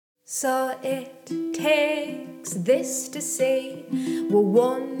So it takes this to say we're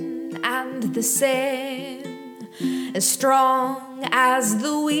one and the same, as strong as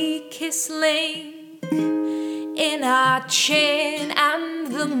the weakest link in our chain,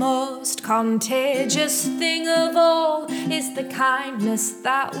 and the most contagious thing of all is the kindness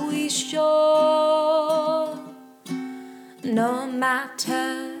that we show. No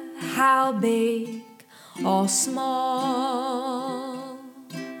matter how big or small,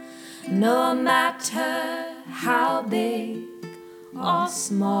 no matter how big or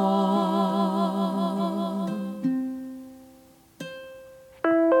small.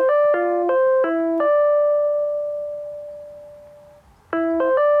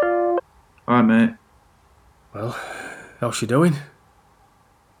 Alright, mate. Well, how's she doing?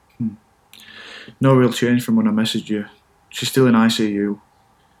 No real change from when I messaged you. She's still in ICU.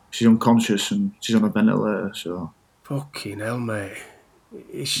 She's unconscious and she's on a ventilator, so... Fucking hell, mate.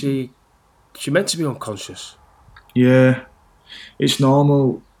 Is she meant to be unconscious? Yeah, it's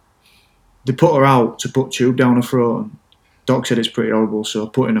normal. They put her out to put tube down her throat, and Doc said it's pretty horrible, so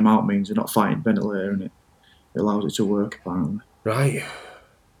putting them out means they're not fighting ventilator, and it allows it to work, apparently. Right.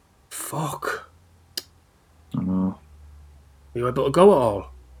 Fuck. I know. Are you able to go at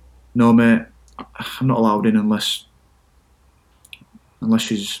all? No, mate. I'm not allowed in unless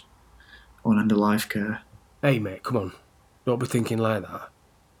she's on end of life care. Hey, mate, come on. Don't be thinking like that.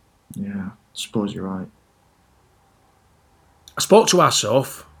 Yeah, I suppose you're right. I spoke to her,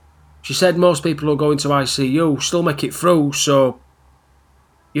 Soph. She said most people who go into ICU still make it through, so...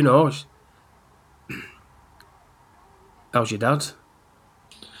 You know. How's your dad?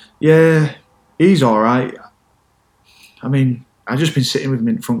 Yeah, he's alright. I mean, I've just been sitting with him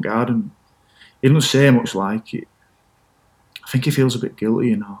in the front garden. He doesn't say much like it. I think he feels a bit guilty,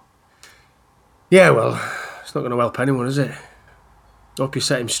 you know. Yeah, well, it's not going to help anyone, is it? Hope you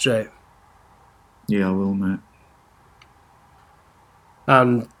set him straight. Yeah, I will, mate.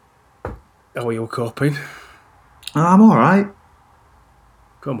 And how are you coping? I'm alright.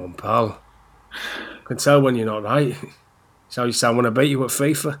 Come on, pal. I can tell when you're not right. It's how you sound when I beat you at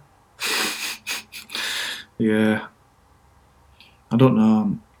FIFA. Yeah. I don't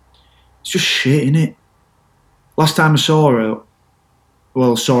know. It's just shit, innit? Last time I saw her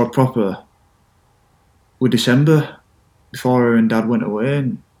proper, was December, before her and Dad went away,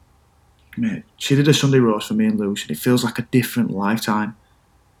 and mate, she did a Sunday roast for me and Luce, and it feels like a different lifetime.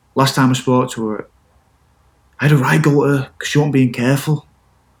 Last time I spoke to her, I had a right go at her because she wasn't being careful.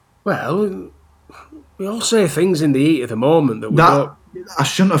 Well, we all say things in the heat of the moment that we don't... I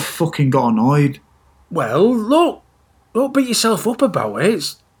shouldn't have fucking got annoyed. Well, look, don't beat yourself up about it.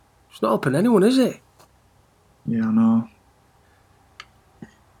 It's not helping anyone, is it? Yeah, I know.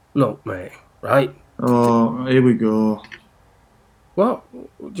 Look, mate, right? Oh, here we go. What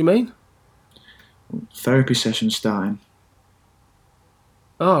do you mean? Therapy session starting.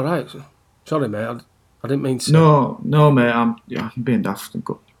 Oh, right. Sorry, mate. I didn't mean to... No, mate. I'm being daft.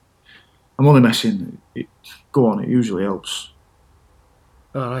 I'm only messing. Go on, it usually helps.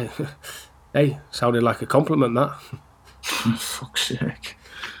 All right. Hey, sounded like a compliment, that. Fuck's sake.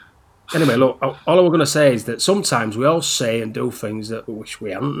 Anyway, look, all I was going to say is that sometimes we all say and do things that we wish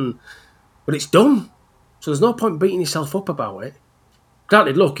we hadn't, but it's done. So there's no point beating yourself up about it.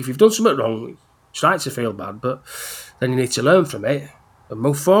 Granted, look, if you've done something wrong, it's right to feel bad, but then you need to learn from it and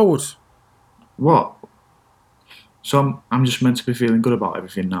move forward. What? So I'm just meant to be feeling good about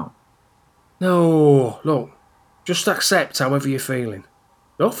everything now? No, look, just accept however you're feeling.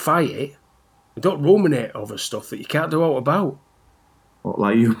 Don't fight it. And don't ruminate over stuff that you can't do out about. What,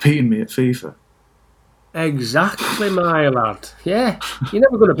 like you beating me at FIFA? Exactly, my lad. Yeah, you're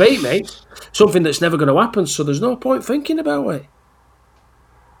never going to beat me. Something that's never going to happen, so there's no point thinking about it.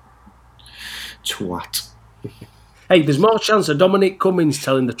 Twat. Hey, there's more chance of Dominic Cummings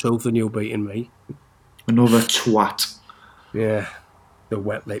telling the truth than you beating me. Another twat. Yeah, the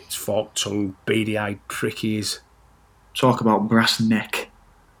wet-lipped, fork-tongued, beady-eyed prick he is. Talk about brass neck.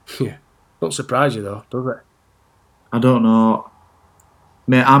 Yeah, don't surprise you though, does it? I don't know.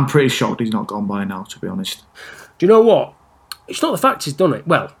 Mate, I'm pretty shocked he's not gone by now, to be honest. Do you know what? It's not the fact he's done it.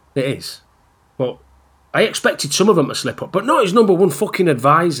 Well, it is. But I expected some of them to slip up, but not his number one fucking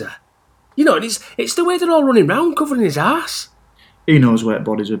advisor. You know, it's the way they're all running round covering his ass. He knows where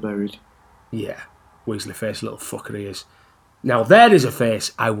bodies are buried. Yeah, Weasley-faced little fucker he is. Now, there is a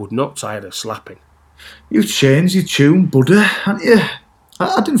face I would not tire of slapping. You've changed your tune, Buddha, haven't you?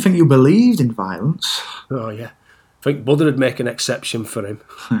 I didn't think you believed in violence. Oh, yeah. I think Buddha would make an exception for him.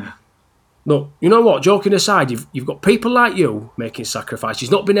 Look, you know what? Joking aside, you've got people like you making sacrifices,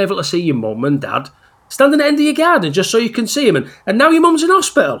 not being able to see your mum and dad, standing at the end of your garden just so you can see him, and now your mum's in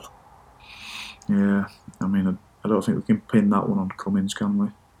hospital. Yeah, I mean, I don't think we can pin that one on Cummins, can we?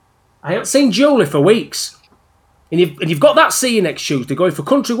 I haven't seen Julie for weeks. And you've got that seeing next Tuesday going for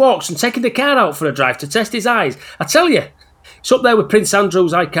country walks and taking the car out for a drive to test his eyes. I tell you, it's up there with Prince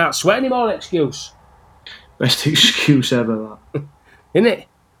Andrew's I can't sweat anymore excuse. Best excuse ever, that. Isn't it?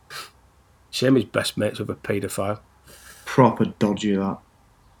 Shame his best mates with a paedophile. Proper dodgy, that.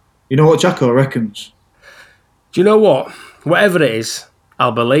 You know what Jacko reckons? Do you know what? Whatever it is,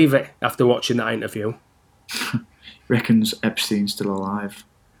 I'll believe it after watching that interview. Reckons Epstein's still alive.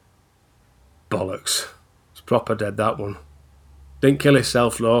 Bollocks. It's proper dead, that one. Didn't kill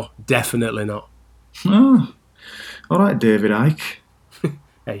himself, though. Definitely not. Oh, all right, David Icke.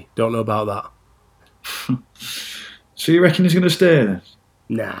 Hey, don't know about that. So you reckon he's going to stay then?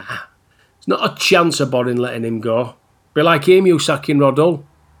 Nah. There's not a chance of Borin letting him go. Be like him, you sacking Rod Hull.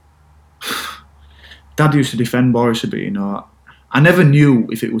 Dad used to defend Boris a bit, you know. I never knew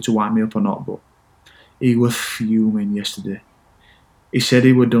if it were to wind me up or not, but he was fuming yesterday. He said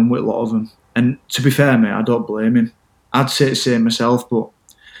he were done with a lot of them. And to be fair, mate, I don't blame him. I'd say the same myself, but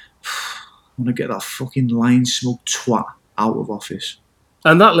I want to get that fucking lying-smug twat out of office.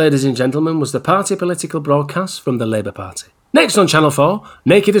 And that, ladies and gentlemen, was the party political broadcast from the Labour Party. Next on Channel 4,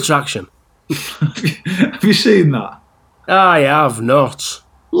 Naked Attraction. Have you seen that? I have not.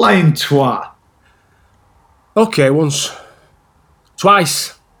 Lying twat. Okay, once.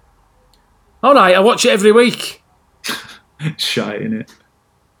 Twice. Alright, I watch it every week. Shite, innit?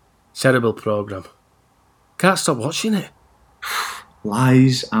 Terrible programme. Can't stop watching it.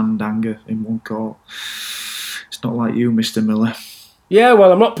 Lies and anger in one call. It's not like you, Mr. Miller. Yeah,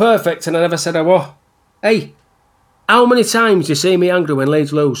 well, I'm not perfect and I never said I was. Hey, how many times do you see me angry when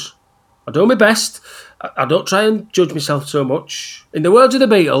Leeds lose? I do my best. I don't try and judge myself so much. In the words of the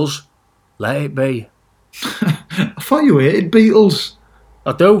Beatles, let it be. I thought you hated Beatles.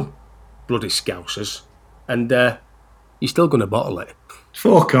 I do. Bloody scousers. And you're still going to bottle it.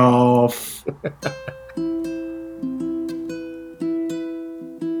 Fuck off.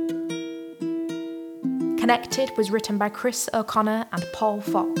 Connected was written by Chris O'Connor and Paul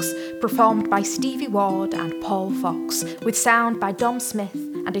Fox, performed by Stevie Ward and Paul Fox, with sound by Dom Smith,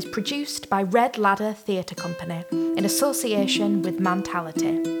 and is produced by Red Ladder Theatre Company, in association with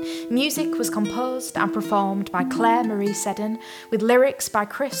Mentality. Music was composed and performed by Claire Marie Seddon, with lyrics by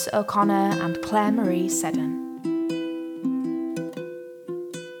Chris O'Connor and Claire Marie Seddon.